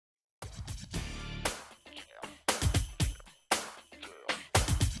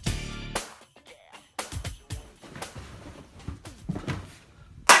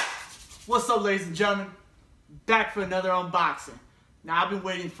What's up, ladies and gentlemen? Back for another unboxing. Now, I've been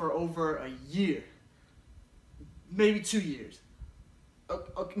waiting for over a year, maybe 2 years,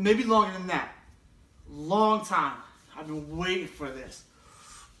 maybe longer than that. Long time. I've been waiting for this.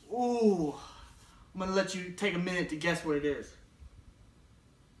 Ooh, I'm gonna let you take a minute to guess what it is.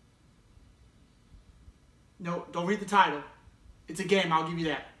 No, don't read the title. It's a game, I'll give you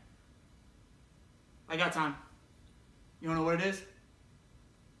that. I got time. You don't know what it is?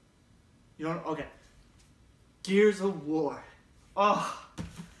 You don't? Okay. Gears of War. Oh,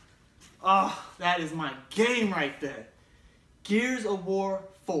 that is my game right there. Gears of War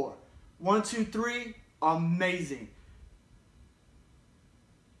 4. 1, 2, 3, amazing.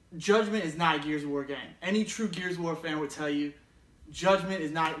 Judgment is not a Gears of War game. Any true Gears of War fan would tell you, Judgment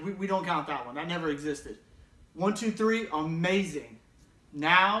is not, we don't count that one. That never existed. 1, 2, 3, amazing.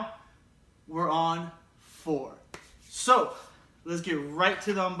 Now, we're on 4. So, let's get right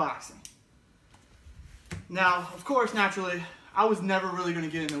to the unboxing. Now, of course, naturally, I was never really going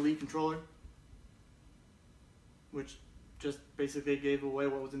to get an Elite controller, which just basically gave away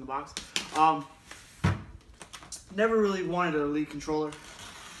what was in the box. Never really wanted an Elite controller,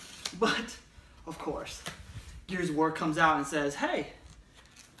 but, of course, Gears of War comes out and says, hey,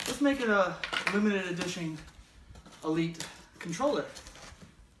 let's make it a limited edition Elite controller.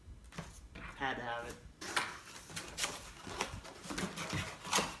 Had to have it.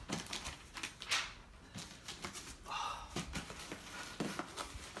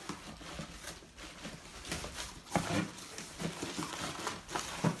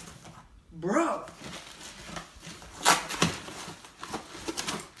 Bro!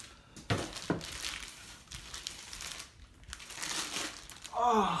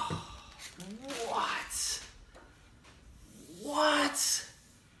 Oh, what? What?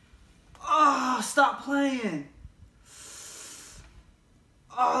 Oh, stop playing.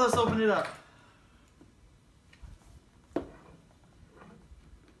 Oh, let's open it up.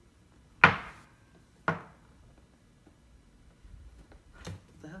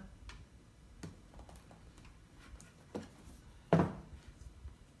 What the hell?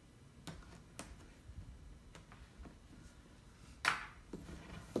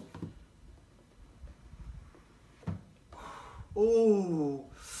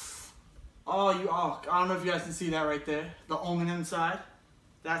 Oh, I don't know if you guys can see that right there. The Omen inside.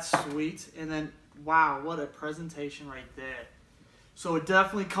 That's sweet. And then, wow, what a presentation right there. So it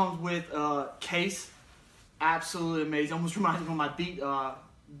definitely comes with a case. Absolutely amazing. Almost reminds me of my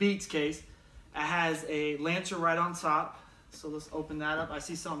Beats case. It has a Lancer right on top. So let's open that up. I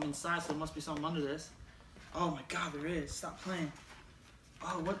see something inside, so there must be something under this. Oh my God, there is. Stop playing.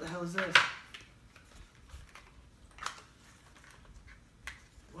 Oh, what the hell is this?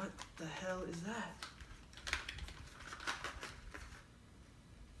 What the hell is that?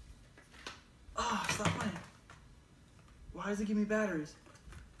 Oh, stop playing. Why does it give me batteries?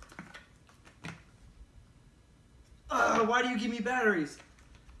 Why do you give me batteries?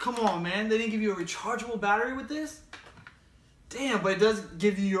 Come on, man. They didn't give you a rechargeable battery with this? Damn, but it does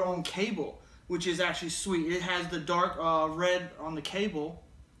give you your own cable, which is actually sweet. It has the dark red on the cable.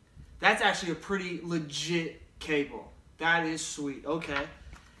 That's actually a pretty legit cable. That is sweet. Okay.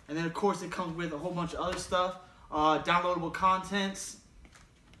 And then, of course, it comes with a whole bunch of other stuff. Downloadable contents.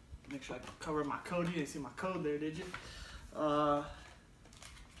 Make sure I cover my code. You didn't see my code there, did you?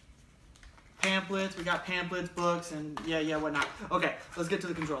 Pamphlets. We got pamphlets, books, and yeah, whatnot. Okay, let's get to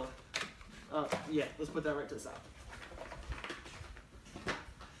the controller. Yeah, let's put that right to the side.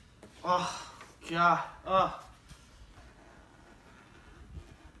 Oh, God.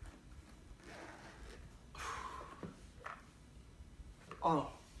 Oh,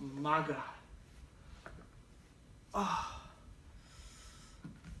 my God. Oh,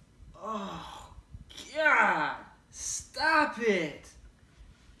 God. Stop it.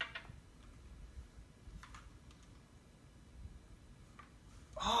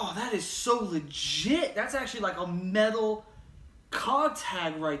 Oh, that is so legit. That's actually like a metal cog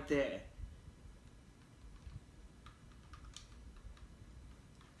tag right there.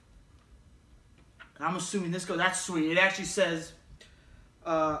 And I'm assuming this goes, that's sweet. It actually says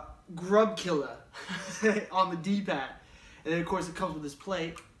Grub Killer on the D-pad. And then, of course, it comes with this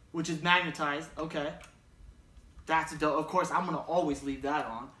plate, which is magnetized. Okay. That's dope. Of course, I'm going to always leave that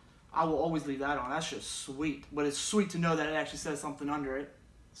on. I will always leave that on. That's just sweet. But it's sweet to know that it actually says something under it.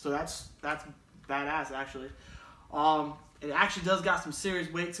 So that's badass, actually. It actually does got some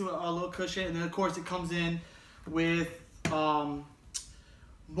serious weight to it, a little cushion. And then, of course, it comes in with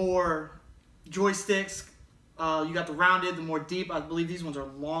more joysticks. You got the rounded, the more deep. I believe these ones are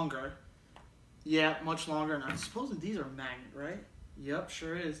longer. Yeah, much longer. And I'm supposing these are magnet, right? Yep,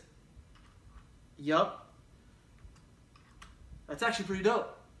 sure is. Yup. That's actually pretty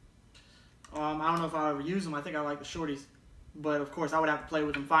dope. I don't know if I'll ever use them. I think I like the shorties. But of course, I would have to play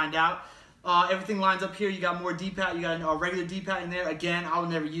with them, find out. Everything lines up here. You got more D-pad. You got a regular D-pad in there. Again, I would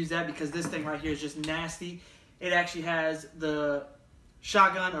never use that because this thing right here is just nasty. It actually has the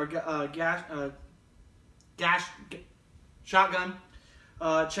shotgun or shotgun,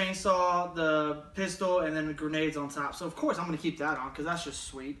 chainsaw, the pistol, and then the grenades on top. So of course I'm going to keep that on because that's just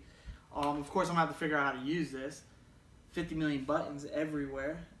sweet. Of course I'm going to have to figure out how to use this. 50 million buttons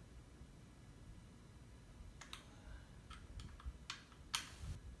everywhere.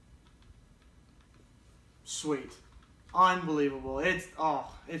 Sweet. Unbelievable.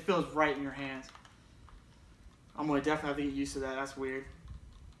 It feels right in your hands. I'm going to definitely have to get used to that. That's weird.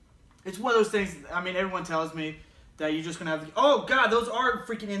 It's one of those things, I mean, everyone tells me that you're just going to have to, oh God, those are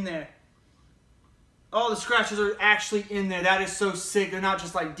freaking in there. Oh, the scratches are actually in there. That is so sick. They're not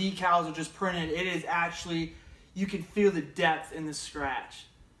just like decals or just printed. It is actually, you can feel the depth in the scratch.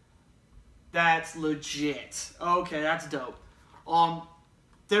 That's legit. Okay, that's dope.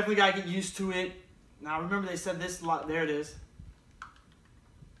 Definitely got to get used to it. Now, remember they said this a lot. There it is.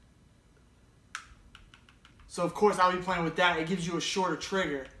 So, of course, I'll be playing with that. It gives you a shorter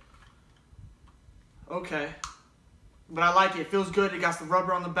trigger. Okay. But I like it. It feels good. It got the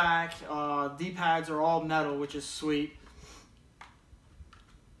rubber on the back. D-pads are all metal, which is sweet.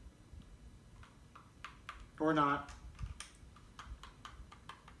 Or not.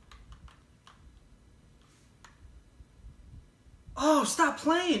 Oh, stop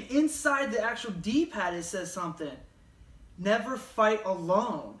playing. Inside the actual D-pad, it says something. Never fight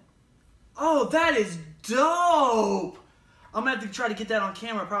alone. Oh, that is dope. I'm going to have to try to get that on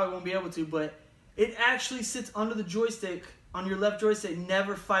camera. I probably won't be able to, but it actually sits under the joystick, on your left joystick,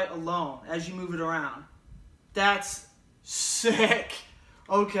 never fight alone, as you move it around. That's sick.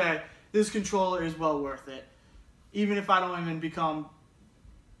 Okay, this controller is well worth it. Even if I don't even become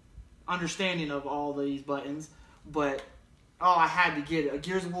understanding of all these buttons, but, oh, I had to get it. A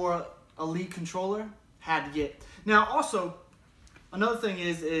Gears of War Elite controller, had to get. Now, also, another thing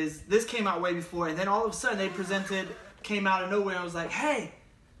is this came out way before, and then all of a sudden they came out of nowhere, and I was like, hey,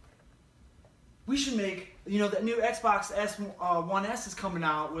 we should make, you know, the new Xbox One S is coming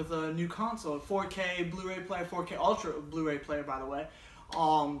out with a new console, 4K Blu Ray Player, 4K Ultra Blu Ray Player, by the way.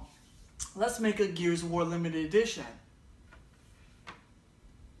 Let's make a Gears of War limited edition.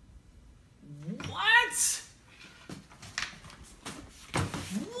 What?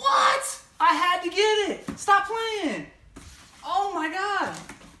 What? I had to get it. Stop playing. Oh my God.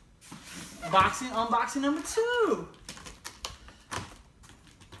 Unboxing number 2.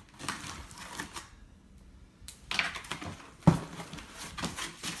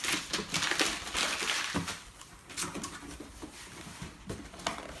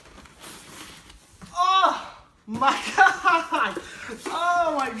 My God!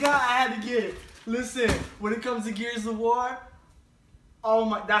 Oh my God! I had to get it. Listen, when it comes to Gears of War, oh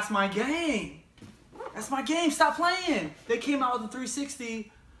my, that's my game. That's my game. Stop playing. They came out with the 360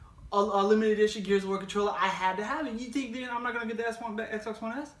 a limited edition Gears of War controller. I had to have it. You think then I'm not gonna get the Xbox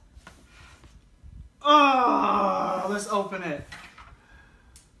One S? Oh, let's open it.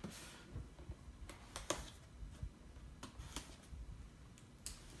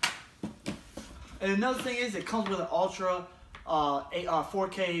 And another thing is, it comes with an Ultra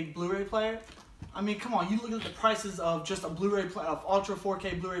 4K Blu Ray Player. I mean, come on, you look at the prices of just a Blu-ray player, of Ultra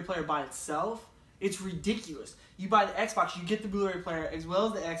 4K Blu Ray Player by itself. It's ridiculous. You buy the Xbox, you get the Blu Ray Player as well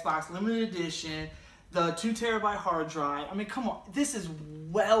as the Xbox limited edition, the 2 TB hard drive. I mean, come on, this is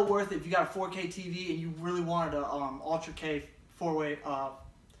well worth it if you got a 4K TV and you really wanted a Ultra K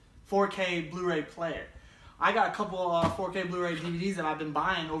 4K Blu Ray player. I got a couple 4K Blu Ray DVDs that I've been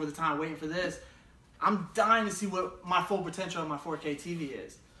buying over the time, waiting for this. I'm dying to see what my full potential of my 4K TV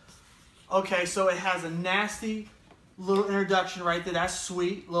is. Okay, so it has a nasty little introduction right there. That's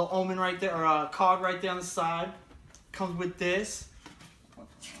sweet. Little omen right there, or a cog right there on the side. Comes with this. I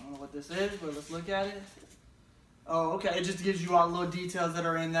don't know what this is, but let's look at it. Oh, okay. It just gives you all the little details that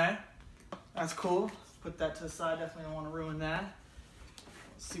are in there. That's cool. Put that to the side. Definitely don't want to ruin that.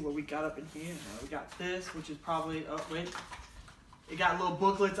 Let's see what we got up in here. We got this, which is probably, oh, wait. It got little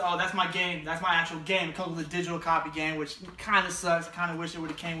booklets. Oh, that's my game. That's my actual game. It comes with a digital copy game, which kind of sucks. I kind of wish it would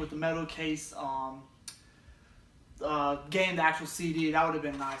have came with the metal case game, the actual CD. That would have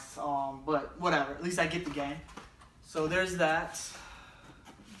been nice. But whatever. At least I get the game. So there's that.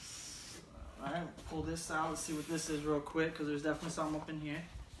 Alright, pull this out. Let's see what this is real quick, because there's definitely something up in here.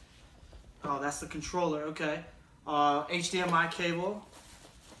 Oh, that's the controller. Okay. HDMI cable.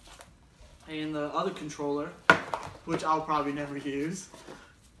 And the other controller, which I'll probably never use.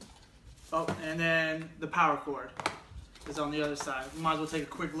 Oh, and then the power cord is on the other side. We might as well take a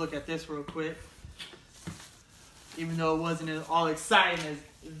quick look at this real quick. Even though it wasn't as all exciting as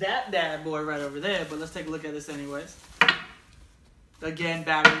that bad boy right over there, but let's take a look at this anyways. Again,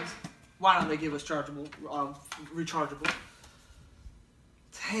 batteries. Why don't they give us chargeable, rechargeable?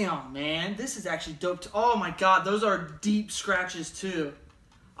 Damn, man, this is actually dope. Oh my God, those are deep scratches too.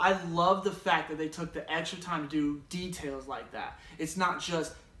 I love the fact that they took the extra time to do details like that. It's not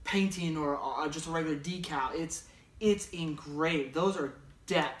just painting or just a regular decal. It's engraved. Those are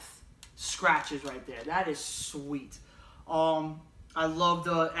depth scratches right there. That is sweet. I love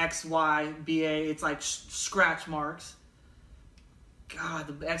the XY BA. It's like scratch marks. God,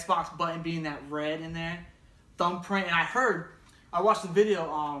 the Xbox button being that red in there. Thumbprint. And I watched the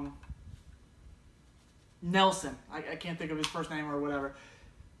video, Nelson. I can't think of his first name or whatever.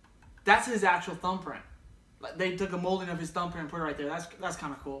 That's his actual thumbprint. They took a molding of his thumbprint and put it right there. That's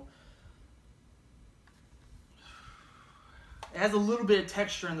kind of cool. It has a little bit of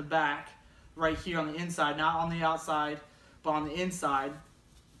texture in the back, right here on the inside, not on the outside, but on the inside.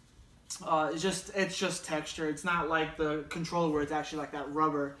 It's just texture. It's not like the controller where it's actually like that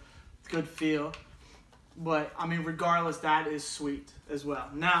rubber, good feel. But I mean, regardless, that is sweet as well.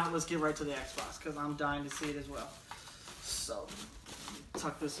 Now let's get right to the Xbox because I'm dying to see it as well. So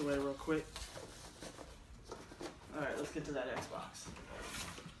tuck this away real quick. All right, let's get to that Xbox.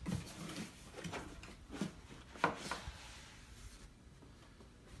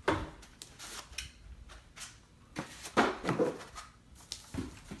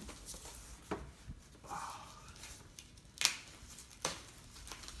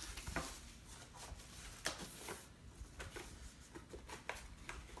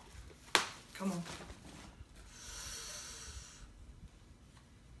 Come on.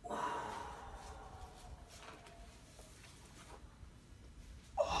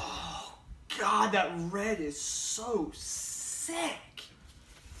 Oh, God, that red is so sick.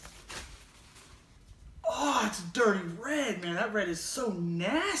 Oh, it's dirty red, man. That red is so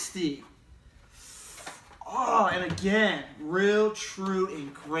nasty. Oh, and again, real true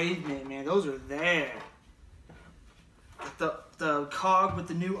engravement, man. Those are there. The cog with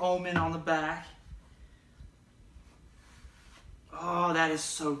the new Omen on the back. Oh, that is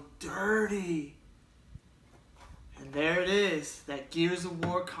so dirty. And there it is, that Gears of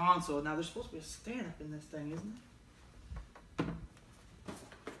War console. Now, there's supposed to be a stand up in this thing, isn't it?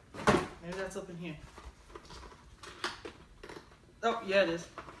 Maybe that's up in here. Oh, yeah, it is.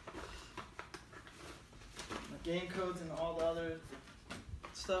 The game codes and all the other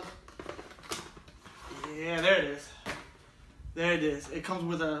stuff. Yeah, there it is. There it is. It comes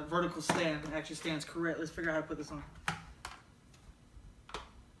with a vertical stand. It actually stands correct. Let's figure out how to put this on.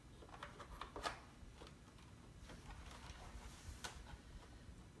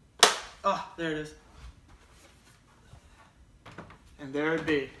 Oh, there it is. And there it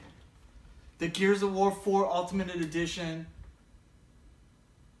be. The Gears of War 4 Ultimate Edition.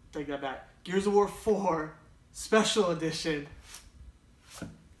 Take that back. Gears of War 4 Special Edition.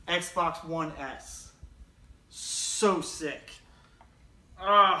 Xbox One S. So sick.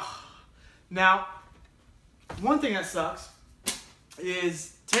 Now, one thing that sucks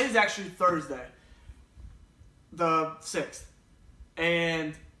is today's actually Thursday, the 6th,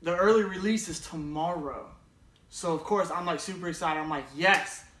 and the early release is tomorrow. So of course I'm like super excited. I'm like,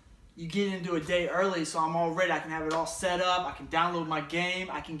 yes, you get into a day early, so I'm all ready. I can have it all set up. I can download my game.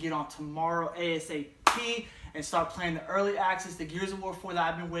 I can get on tomorrow ASAP and start playing the early access, the Gears of War 4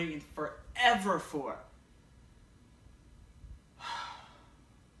 that I've been waiting forever for.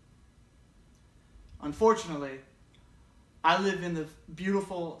 Unfortunately, I live in the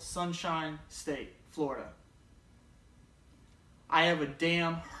beautiful Sunshine State, Florida. I have a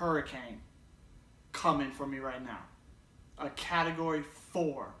damn hurricane coming for me right now. A Category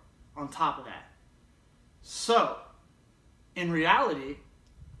 4 on top of that. So, in reality,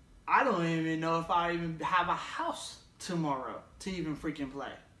 I don't even know if I even have a house tomorrow to even freaking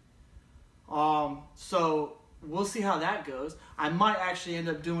play. So we'll see how that goes. I might actually end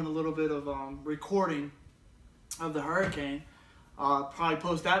up doing a little bit of recording of the hurricane. Probably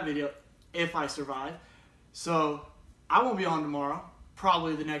post that video if I survive. So I won't be on tomorrow.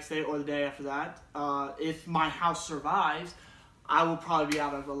 Probably the next day or the day after that. If my house survives, I will probably be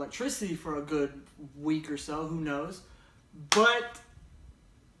out of electricity for a good week or so. Who knows? But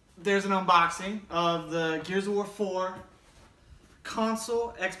there's an unboxing of the Gears of War 4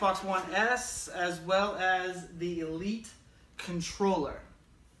 console, Xbox One S, as well as the Elite controller.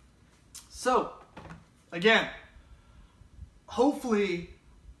 So, again, hopefully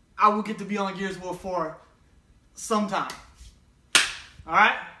I will get to be on Gears of War 4 sometime.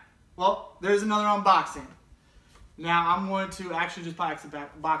 Alright? Well, there's another unboxing. Now I'm going to actually just box it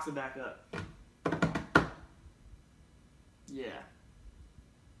back up. Yeah.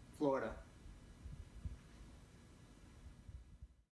 Florida.